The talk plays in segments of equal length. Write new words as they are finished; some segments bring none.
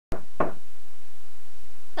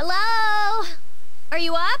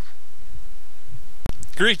you up?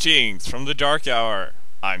 Greetings from the Dark Hour.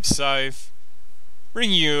 I'm Scythe,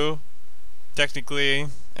 bringing you, technically,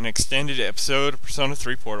 an extended episode of Persona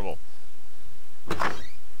 3 Portable.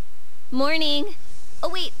 Morning. Oh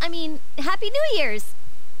wait, Happy New Year's!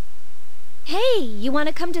 Hey, you want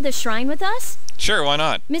to come to the shrine with us? Sure, why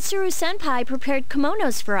not? Mitsuru-senpai prepared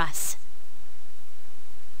kimonos for us.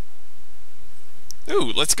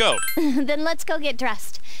 Ooh, let's go. Then let's go get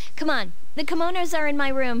dressed. Come on, the kimonos are in my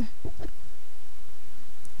room.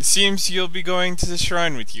 It seems you'll be going to the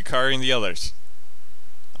shrine with Yukari and the others.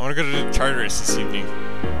 I want to go to the Tartarus this evening.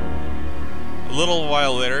 A little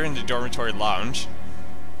while later, in the dormitory lounge,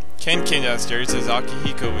 Ken came downstairs as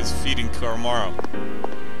Akihiko was feeding Koromaru.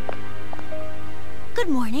 Good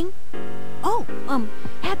morning. Oh,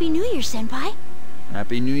 Happy New Year, Senpai.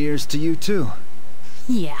 Happy New Year's to you, too.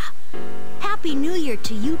 Yeah. Happy New Year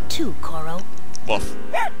to you, too, Koro. Woof.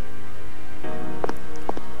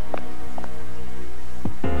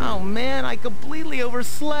 Oh man, I completely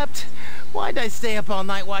overslept. Why'd I stay up all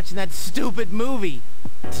night watching that stupid movie?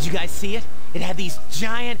 Did you guys see it? It had these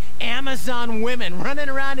giant Amazon women running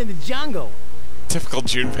around in the jungle. Typical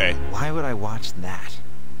Junpei. Why would I watch that?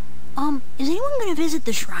 Is anyone gonna visit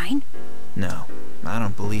the shrine? No, I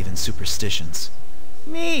don't believe in superstitions.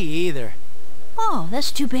 Me either. Oh,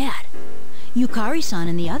 that's too bad. Yukari-san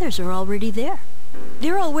and the others are already there.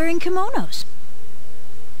 They're all wearing kimonos.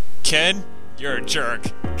 Ken, you're a jerk.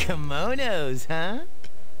 Kimonos, huh?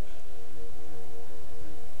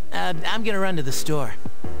 I'm gonna run to the store.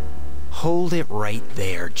 Hold it right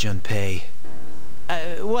there, Junpei.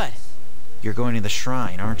 What? You're going to the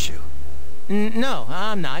shrine, aren't you? No,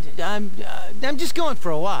 I'm not. I'm just going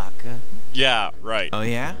for a walk. Yeah, right. Oh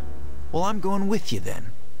yeah? Well, I'm going with you then.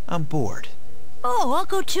 I'm bored. Oh, I'll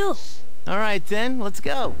go too. All right then, let's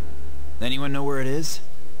go. Anyone know where it is?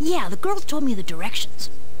 Yeah, the girls told me the directions.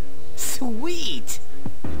 Sweet!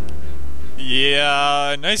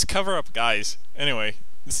 Yeah, nice cover-up, guys. Anyway,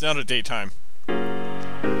 it's now the daytime.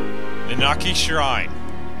 Nanaki Shrine.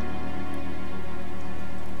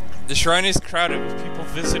 The shrine is crowded with people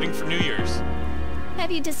visiting for New Year's. Have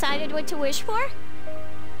you decided what to wish for?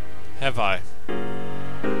 Have I?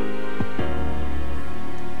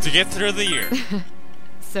 To get through the year.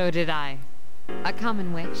 So did I. A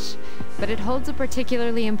common wish, but it holds a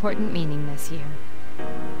particularly important meaning this year.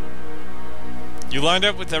 You lined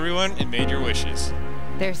up with everyone and made your wishes.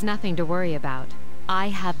 There's nothing to worry about. I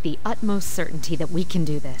have the utmost certainty that we can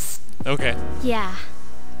do this. Okay. Yeah.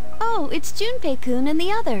 Oh, it's Junpei-kun and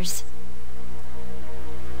the others.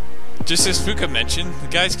 Just as Fuka mentioned, the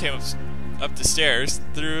guys came up the stairs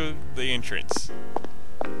through the entrance.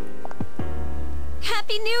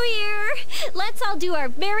 Happy New Year! Let's all do our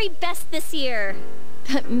very best this year.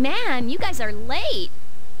 But man, you guys are late.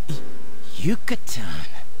 Yucatan.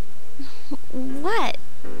 What?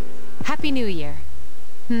 Happy New Year.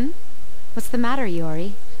 What's the matter,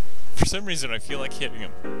 Yori? For some reason, I feel like hitting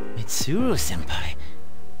him. Mitsuru-senpai.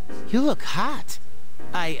 You look hot.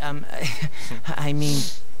 I mean...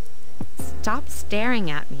 Stop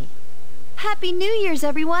staring at me. Happy New Year's,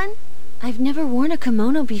 everyone! I've never worn a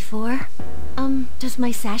kimono before. Does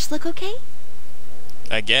my sash look okay?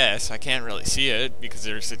 I guess. I can't really see it because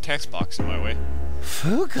there's a text box in my way.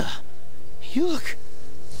 Fuka, you look...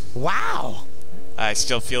 Wow! I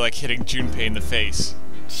still feel like hitting Junpei in the face.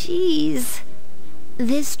 Jeez.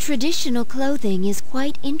 This traditional clothing is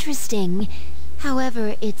quite interesting.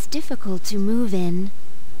 However, it's difficult to move in.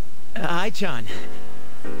 Ai-chan,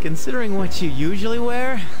 considering what you usually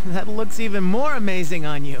wear, that looks even more amazing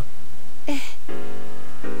on you.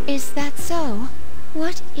 Is that so?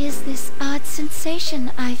 What is this odd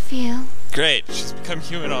sensation I feel? Great, she's become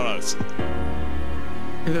human on us.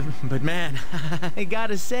 But man, I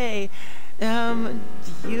gotta say,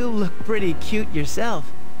 you look pretty cute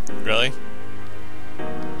yourself. Really?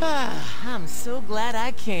 I'm so glad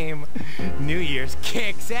I came. New Year's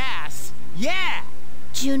kicks ass. Yeah!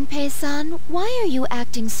 Junpei-san, why are you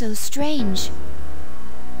acting so strange?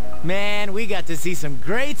 Man, we got to see some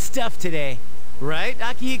great stuff today. Right,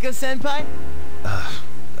 Akihiko-senpai?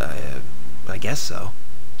 I guess so.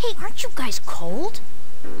 Hey, aren't you guys cold?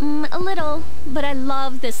 A little, but I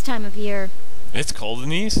love this time of year. It's cold in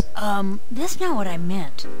these? That's not what I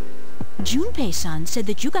meant. Junpei-san said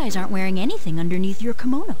that you guys aren't wearing anything underneath your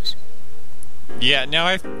kimonos. Yeah, now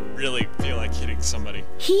I really feel like hitting somebody.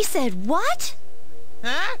 He said what?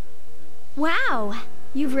 Huh? Wow,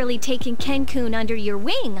 you've really taken Ken-kun under your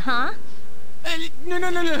wing, huh?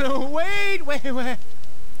 No, wait.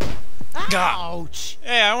 Gah. Ouch!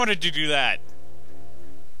 Hey, I wanted to do that.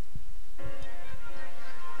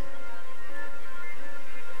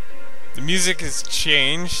 The music has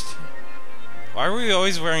changed. Why are we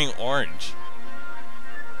always wearing orange?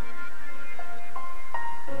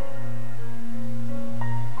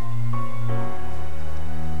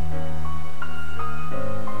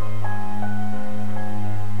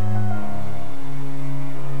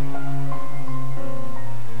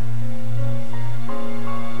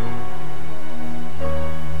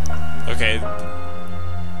 Okay.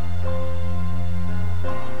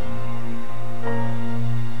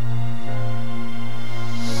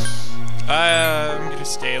 I'm gonna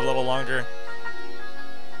stay a little longer.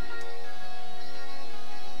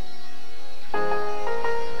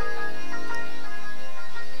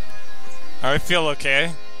 I feel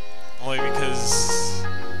okay. Only because...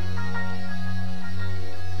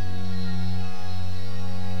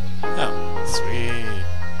 Oh, sweet.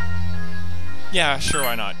 Yeah, sure,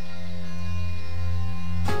 why not?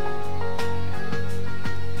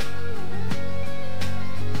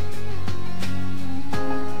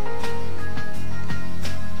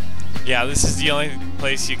 Yeah, this is the only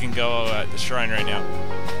place you can go at the shrine right now.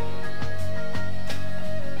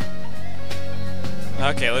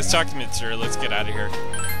 Okay, let's talk to Mitsuru. Let's get out of here.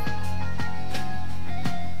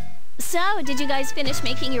 So, did you guys finish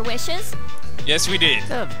making your wishes? Yes, we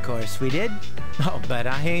did. Of course we did. Oh, but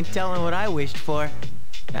I ain't telling what I wished for.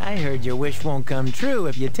 I heard your wish won't come true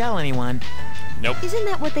if you tell anyone. Nope. Isn't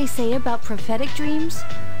that what they say about prophetic dreams?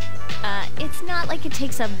 It's not like it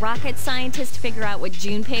takes a rocket scientist to figure out what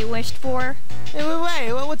Junpei wished for. Hey,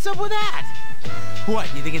 wait, what's up with that?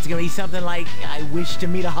 What, you think it's gonna be something like, I wish to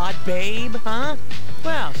meet a hot babe, huh?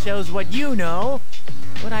 Well, shows what you know.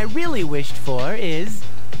 What I really wished for is...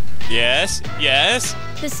 Yes, yes.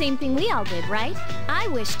 The same thing we all did, right? I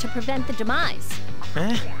wished to prevent the demise.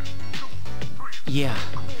 Huh? Yeah.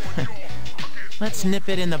 Let's nip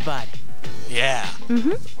it in the bud. Yeah.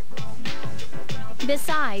 Mm-hmm.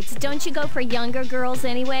 Besides, don't you go for younger girls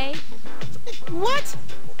anyway? What?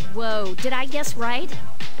 Whoa, did I guess right?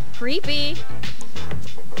 Creepy.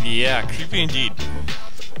 Yeah, creepy indeed.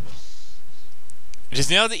 It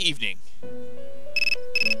is now the evening.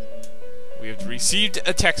 We have received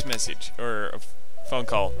a text message, or a phone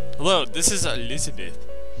call. Hello, this is Elizabeth.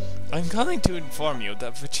 I'm calling to inform you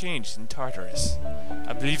of a change in Tartarus.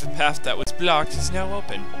 I believe the path that was blocked is now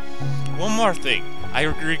open. One more thing. I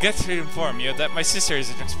regret to inform you that my sister has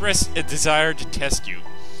expressed a desire to test you.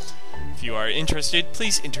 If you are interested,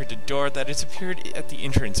 please enter the door that has appeared at the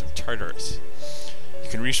entrance of Tartarus. You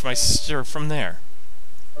can reach my sister from there.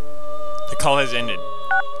 The call has ended.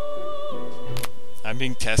 I'm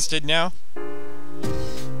being tested now?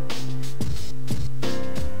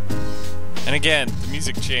 And again, the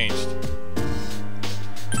music changed.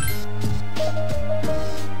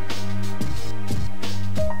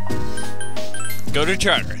 Go to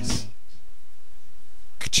Tartarus.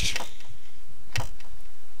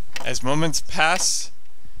 As moments pass,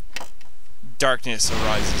 darkness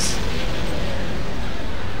arises.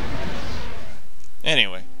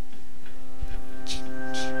 Anyway.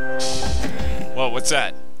 Whoa, what's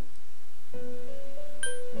that?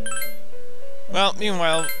 Well,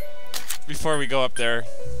 meanwhile, before we go up there,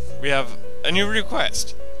 we have a new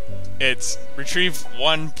request. It's retrieve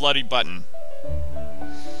one bloody button.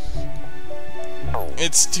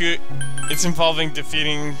 It's involving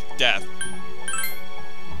defeating death.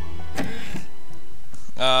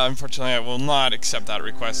 Unfortunately, I will not accept that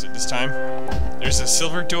request at this time. There's a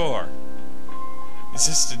silver door. Is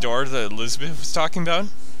this the door that Elizabeth was talking about?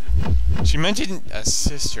 She mentioned a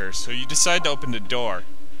sister, so you decide to open the door.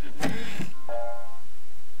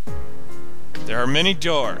 There are many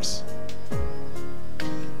doors.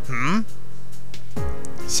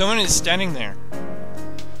 Someone is standing there.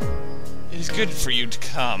 It is good for you to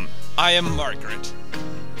come. I am Margaret.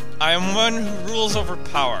 I am one who rules over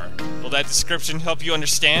power. Will that description help you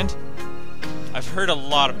understand? I've heard a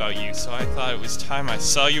lot about you, so I thought it was time I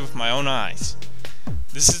saw you with my own eyes.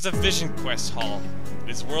 This is the Vision Quest Hall.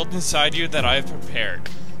 It is a world inside you that I have prepared,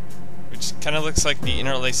 which kind of looks like the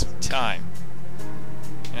interlace of time.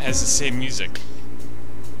 And it has the same music.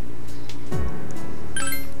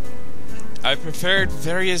 I've prepared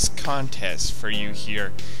various contests for you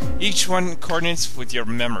here, each one in accordance with your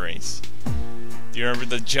memories. Do you remember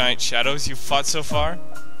the giant shadows you fought so far?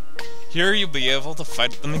 Here you'll be able to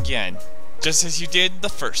fight them again, just as you did the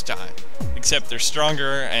first time, except they're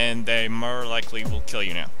stronger and they more likely will kill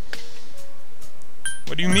you now.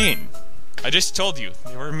 What do you mean? I just told you,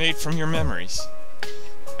 they were made from your memories.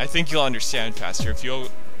 I think you'll understand faster if you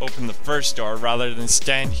open the first door rather than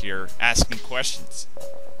stand here asking questions.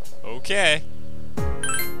 Okay.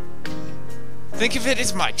 Think of it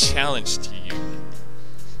as my challenge to you.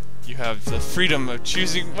 You have the freedom of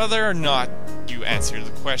choosing whether or not you answer the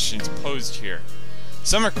questions posed here.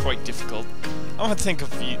 Some are quite difficult. I want to think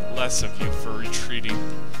of less of you for retreating.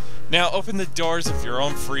 Now open the doors of your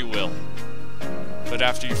own free will. But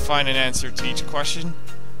after you find an answer to each question,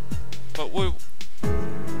 but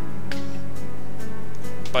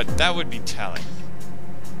that would be telling.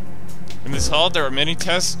 In this hall, there are many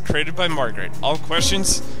tests created by Margaret. All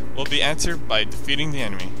questions will be answered by defeating the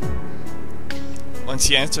enemy. Once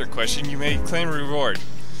you answer a question, you may claim a reward.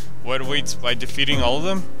 What awaits by defeating all of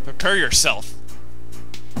them? Prepare yourself!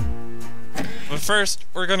 But first,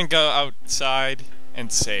 we're gonna go outside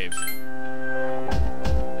and save.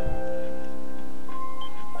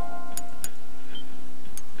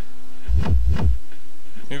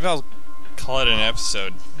 Maybe I'll call it an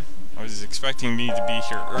episode. I was expecting me to be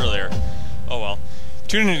here earlier. Oh well.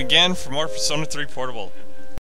 Tune in again for more Persona 3 Portable.